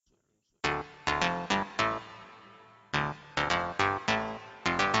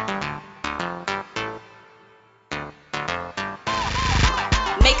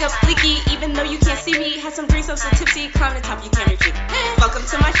even though you can't see me. Had some drinks, I'm so tipsy, climb the top, you can't retreat. Welcome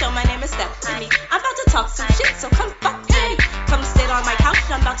to my show, my name is Stephanie. I'm about to talk some shit, so come fuck to me. Come sit on my couch,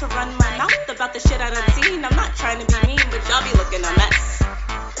 I'm about to run my mouth about the shit I done seen. I'm not trying to be mean, but y'all be looking a mess.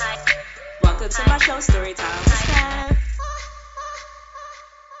 Welcome to my show, Story Time with Steph.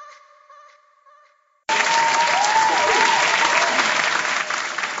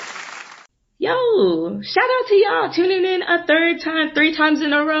 Yo, shout out to y'all tuning in a third time, 3 times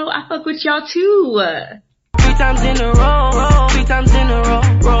in a row. I fuck with y'all too. 3 times in a row, 3 times in a row,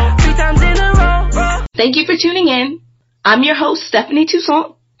 3 times in a row. Thank you for tuning in. I'm your host, Stephanie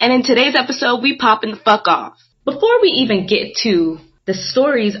Toussaint, and in today's episode, we popping the fuck off. Before we even get to the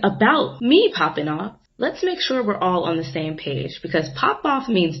stories about me popping off, let's make sure we're all on the same page, because pop off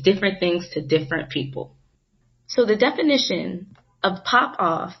means different things to different people. So the definition of pop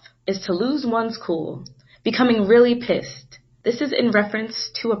off is to lose one's cool, becoming really pissed. This is in reference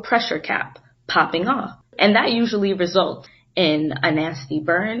to a pressure cap popping off, and that usually results in a nasty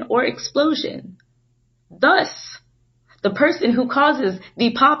burn or explosion. Thus, the person who causes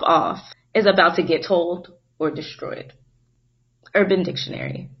the pop off is about to get told or destroyed. Urban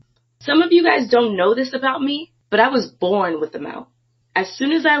Dictionary. Some of you guys don't know this about me, but I was born with the mouth. As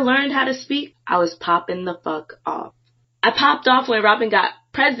soon as I learned how to speak, I was popping the fuck off. I popped off when Robin got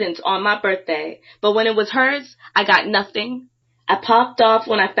presents on my birthday, but when it was hers, I got nothing. I popped off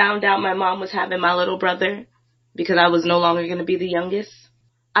when I found out my mom was having my little brother because I was no longer going to be the youngest.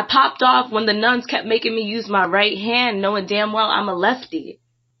 I popped off when the nuns kept making me use my right hand, knowing damn well I'm a lefty.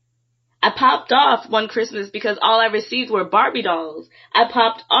 I popped off one Christmas because all I received were Barbie dolls. I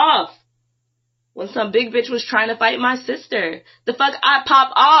popped off when some big bitch was trying to fight my sister. The fuck, I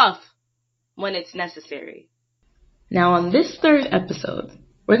pop off when it's necessary. Now on this third episode,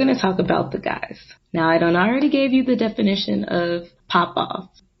 we're going to talk about the guys. Now I done already gave you the definition of pop off.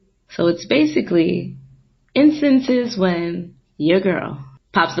 So it's basically instances when your girl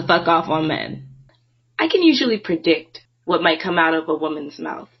pops the fuck off on men. I can usually predict what might come out of a woman's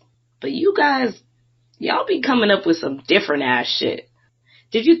mouth. But you guys, y'all be coming up with some different ass shit.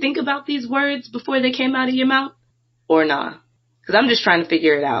 Did you think about these words before they came out of your mouth? Or nah? Because I'm just trying to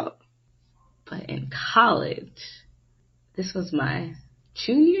figure it out. But in college, this was my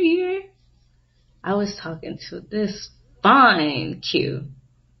junior year, I was talking to this fine Q.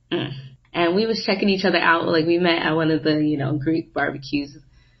 And we was checking each other out. Like, we met at one of the, Greek barbecues.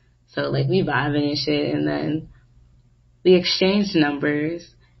 So, like, we vibing and shit. And then we exchanged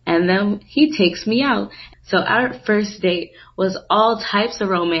numbers. And then he takes me out. So our first date was all types of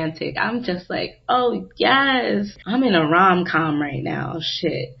romantic. I'm just like, oh, yes. I'm in a rom-com right now.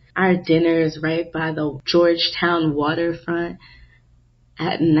 Shit. Our dinner is right by the Georgetown waterfront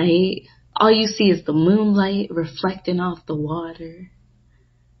at night. All you see is the moonlight reflecting off the water.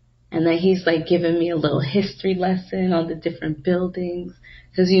 And then he's like giving me a little history lesson on the different buildings.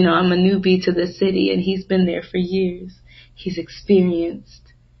 Because, I'm a newbie to the city and he's been there for years. He's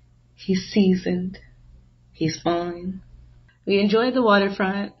experienced. He's seasoned. He's fine. We enjoyed the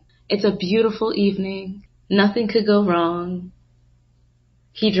waterfront. It's a beautiful evening. Nothing could go wrong.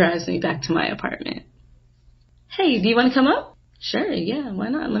 He drives me back to my apartment. Hey, do you want to come up? Sure, yeah, why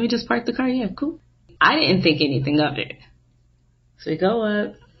not? Let me just park the car. Yeah, cool. I didn't think anything of it. So we go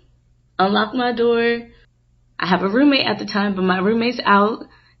up, unlock my door. I have a roommate at the time, but my roommate's out.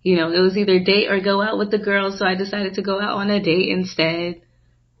 It was either date or go out with the girls, so I decided to go out on a date instead.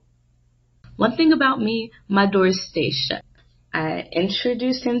 One thing about me, my doors stay shut. I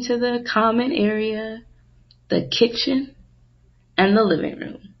introduced him to the common area, the kitchen, and the living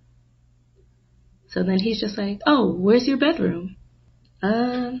room. So then he's just like, oh, where's your bedroom?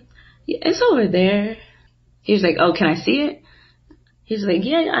 Yeah, it's over there. He's like, oh, can I see it? He's like,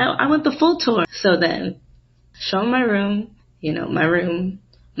 yeah, I want the full tour. So then, show him my room, my room,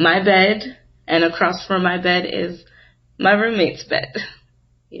 my bed, and across from my bed is my roommate's bed,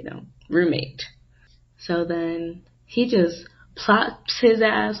 roommate. So then he just plops his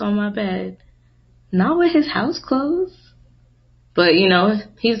ass on my bed, not with his house clothes. But,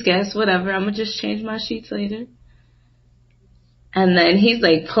 he's guest, whatever. I'm going to just change my sheets later. And then he's,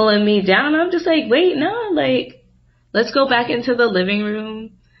 like, pulling me down. I'm just like, wait, no, like, let's go back into the living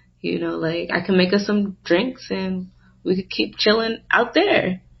room. I can make us some drinks and we could keep chilling out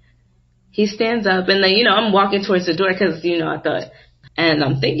there. He stands up and then, I'm walking towards the door because, I thought. And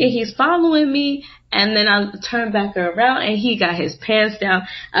I'm thinking he's following me. And then I turn back around and he got his pants down.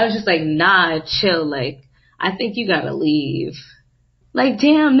 I was just like, nah, chill. Like, I think you got to leave. Like,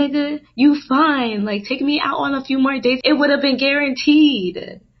 damn, nigga, you fine. Like, take me out on a few more dates. It would have been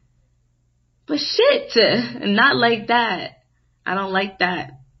guaranteed. But shit, not like that. I don't like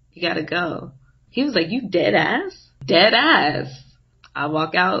that. You gotta go. He was like, you dead ass? Dead ass. I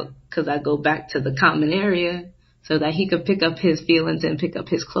walk out because I go back to the common area so that he could pick up his feelings and pick up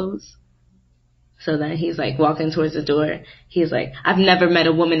his clothes. So then he's like walking towards the door. He's like, I've never met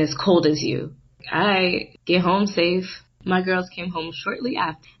a woman as cold as you. I get home safe. My girls came home shortly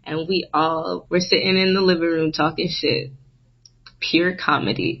after, and we all were sitting in the living room talking shit. Pure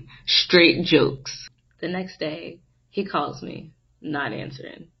comedy. Straight jokes. The next day, he calls me. Not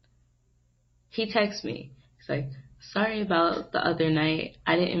answering. He texts me. He's like, sorry about the other night.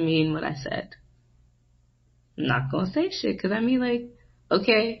 I didn't mean what I said. I'm not gonna say shit, because I mean, like,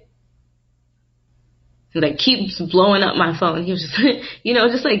 okay. He like keeps blowing up my phone. He was just,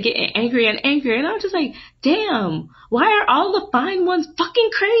 just like getting angry and angry. And I was just like, damn, why are all the fine ones fucking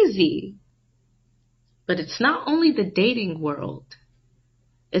crazy? But it's not only the dating world.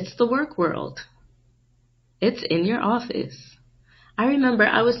 It's the work world. It's in your office. I remember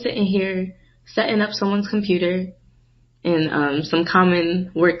I was sitting here setting up someone's computer in some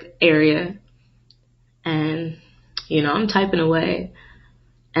common work area. And, I'm typing away.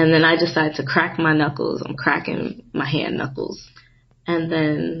 And then I decide to crack my knuckles. I'm cracking my hand knuckles. And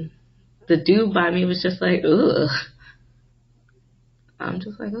then the dude by me was just like, ugh. I'm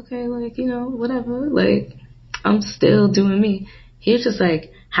just like, okay, like, whatever. Like, I'm still doing me. He was just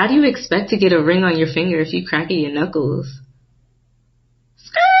like, how do you expect to get a ring on your finger if you cracking your knuckles?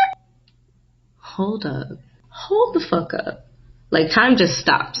 Skirt. Hold up. Hold the fuck up. Like, time just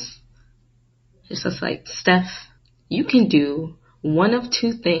stops. It's just like, Steph, you can do one of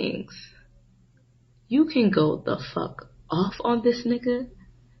two things. You can go the fuck off on this nigga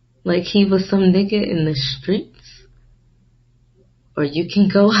like he was some nigga in the streets, or you can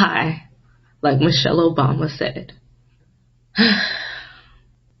go high like Michelle Obama said.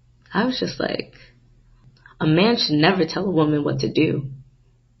 I was just like, a man should never tell a woman what to do.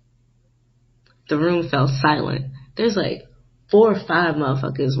 The room fell silent. There's like 4 or 5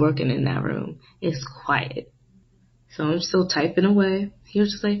 motherfuckers working in that room. It's quiet. So I'm still typing away. He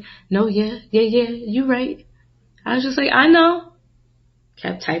was just like, no, yeah, you right. I was just like, I know.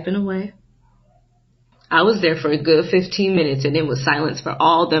 Kept typing away. I was there for a good 15 minutes and it was silence for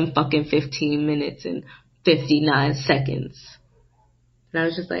all them fucking 15 minutes and 59 seconds. And I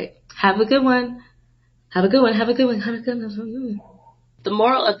was just like, have a good one. Have a good one. Have a good one. Have a good one. The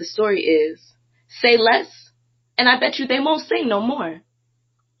moral of the story is, say less, and I bet you they won't say no more.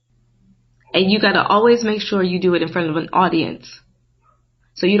 And you gotta always make sure you do it in front of an audience,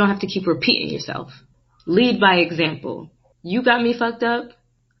 so you don't have to keep repeating yourself. Lead by example. You got me fucked up,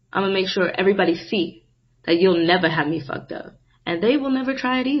 I'm gonna make sure everybody see that you'll never have me fucked up. And they will never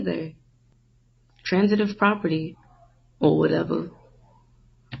try it either. Transitive property, or whatever.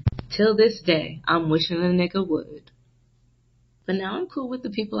 Till this day, I'm wishing a nigga would. But now I'm cool with the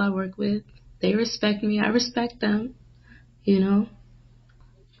people I work with. They respect me, I respect them,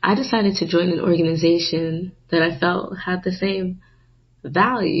 I decided to join an organization that I felt had the same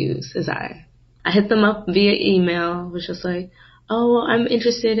values as I hit them up via email, was just like, oh, I'm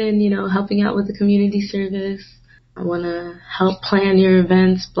interested in, helping out with the community service. I want to help plan your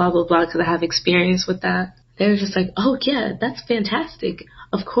events, blah, blah, blah, because I have experience with that. They were just like, oh, yeah, that's fantastic.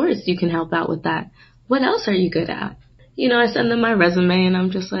 Of course you can help out with that. What else are you good at? I send them my resume and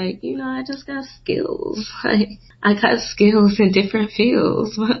I'm just like, I just got skills. I got skills in different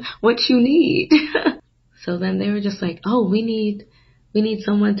fields. What you need? So then they were just like, oh, we need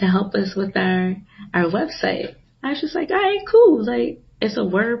someone to help us with our website. I was just like, all right, cool. Like, it's a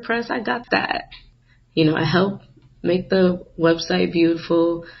WordPress. I got that. I help make the website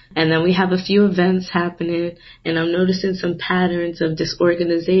beautiful. And then we have a few events happening and I'm noticing some patterns of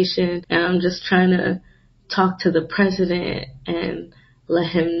disorganization. And I'm just trying to talk to the president and let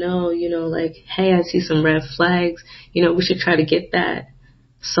him know, like, hey, I see some red flags. We should try to get that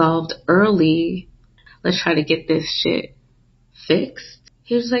solved early. Let's try to get this shit fixed.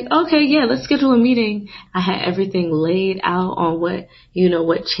 He was like, okay, yeah, let's schedule a meeting. I had everything laid out on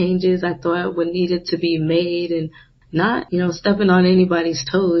what changes I thought would needed to be made and not, stepping on anybody's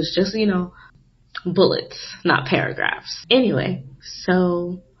toes, just, bullets, not paragraphs. Anyway,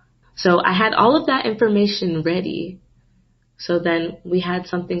 so I had all of that information ready. So then we had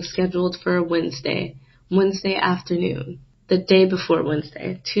something scheduled for Wednesday afternoon, the day before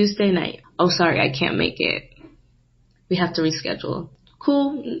Wednesday, Tuesday night. Oh, sorry, I can't make it. We have to reschedule.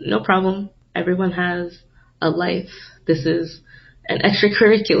 Cool, no problem. Everyone has a life. This is an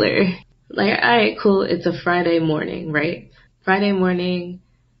extracurricular. Like, all right, cool. It's a Friday morning, right? Friday morning,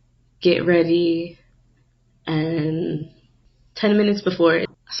 get ready, and 10 minutes before,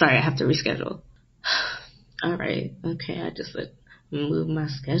 sorry, I have to reschedule. All right, okay, I just move my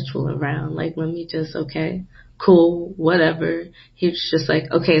schedule around. Like, let me just, okay, cool, whatever. He was just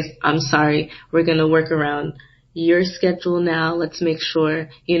like, okay, I'm sorry. We're going to work around your schedule now. Let's make sure,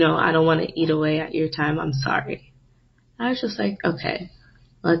 I don't want to eat away at your time. I'm sorry. I was just like, okay,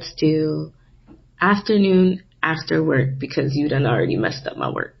 let's do afternoon after work because you done already messed up my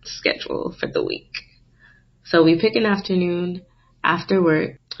work schedule for the week. So we pick an afternoon after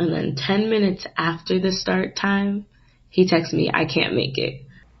work, and then 10 minutes after the start time, he texts me, I can't make it.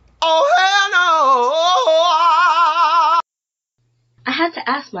 Oh, hell no! I had to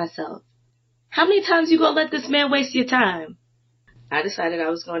ask myself, how many times you gonna let this man waste your time? I decided I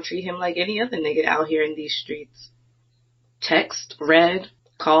was gonna treat him like any other nigga out here in these streets. Text, read,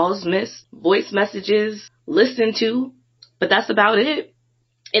 calls, missed, voice messages, listened to, but that's about it.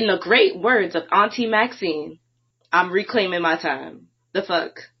 In the great words of Auntie Maxine, I'm reclaiming my time. The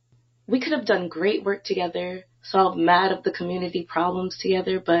fuck? We could have done great work together, solved mad of the community problems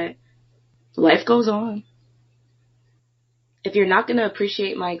together, but life goes on. If you're not gonna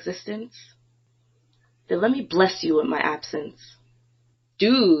appreciate my existence, then let me bless you with my absence.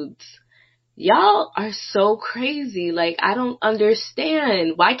 Dudes, y'all are so crazy. Like, I don't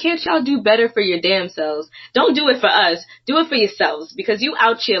understand. Why can't y'all do better for your damn selves? Don't do it for us. Do it for yourselves because you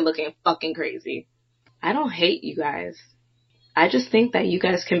out here looking fucking crazy. I don't hate you guys. I just think that you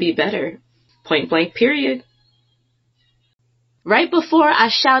guys can be better. Point blank, period. Right before I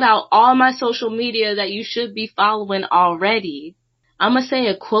shout out all my social media that you should be following already, I'm going to say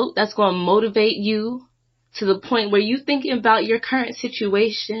a quote that's going to motivate you to the point where you're thinking about your current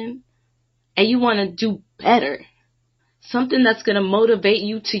situation and you want to do better. Something that's going to motivate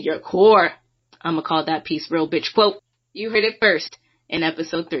you to your core. I'm going to call that piece Real Bitch Quote. You heard it first in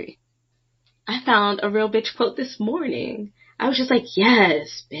episode 3. I found a Real Bitch Quote this morning. I was just like,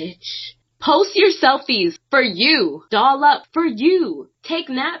 yes, bitch. Post your selfies for you. Doll up for you. Take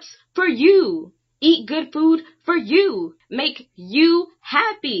naps for you. Eat good food for you. Make you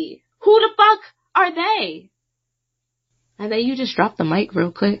happy. Who the fuck are they? And then you just drop the mic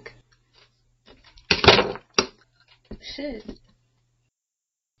real quick. Shit.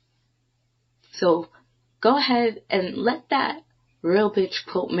 So go ahead and let that Real Bitch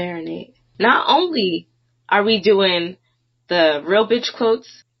Quote marinate. Not only are we doing the Real Bitch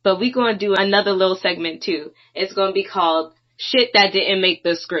Quotes, but we going to do another little segment too. It's going to be called Shit That Didn't Make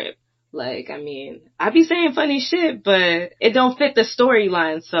the Script. Like, I mean, I be saying funny shit, but it don't fit the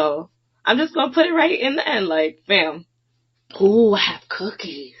storyline, so I'm just going to put it right in the end, like, bam. Ooh, I have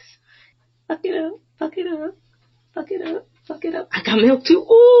cookies. Fuck it up, fuck it up, fuck it up, fuck it up. I got milk too.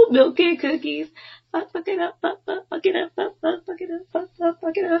 Ooh, milk and cookies. Fuck it up, fuck it up, fuck it up, fuck it up,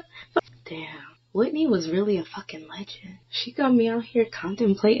 fuck it up. Damn. Whitney was really a fucking legend. She got me out here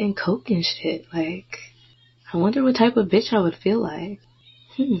contemplating coke and shit. Like, I wonder what type of bitch I would feel like.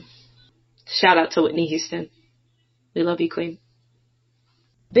 Shout out to Whitney Houston. We love you, queen.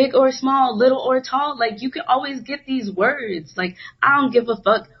 Big or small, little or tall, like, you can always get these words. Like, I don't give a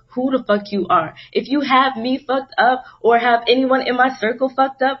fuck who the fuck you are. If you have me fucked up or have anyone in my circle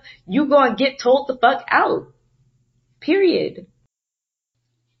fucked up, you gonna get told the fuck out. Period.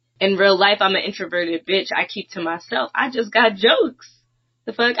 In real life, I'm an introverted bitch. I keep to myself. I just got jokes.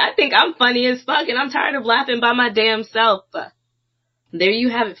 The fuck? I think I'm funny as fuck, and I'm tired of laughing by my damn self. There you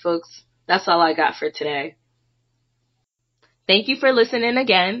have it, folks. That's all I got for today. Thank you for listening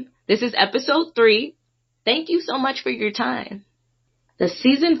again. This is episode 3. Thank you so much for your time. The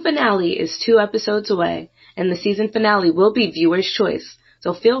season finale is 2 episodes away, and the season finale will be viewer's choice.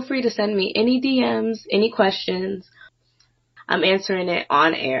 So feel free to send me any DMs, any questions. I'm answering it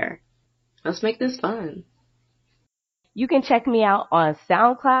on air. Let's make this fun. You can check me out on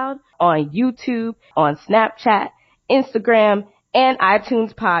SoundCloud, on YouTube, on Snapchat, Instagram, and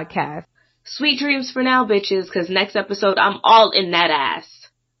iTunes podcast. Sweet dreams for now, bitches, because next episode I'm all in that ass.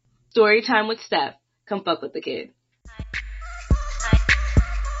 Story time with Steph. Come fuck with the kid.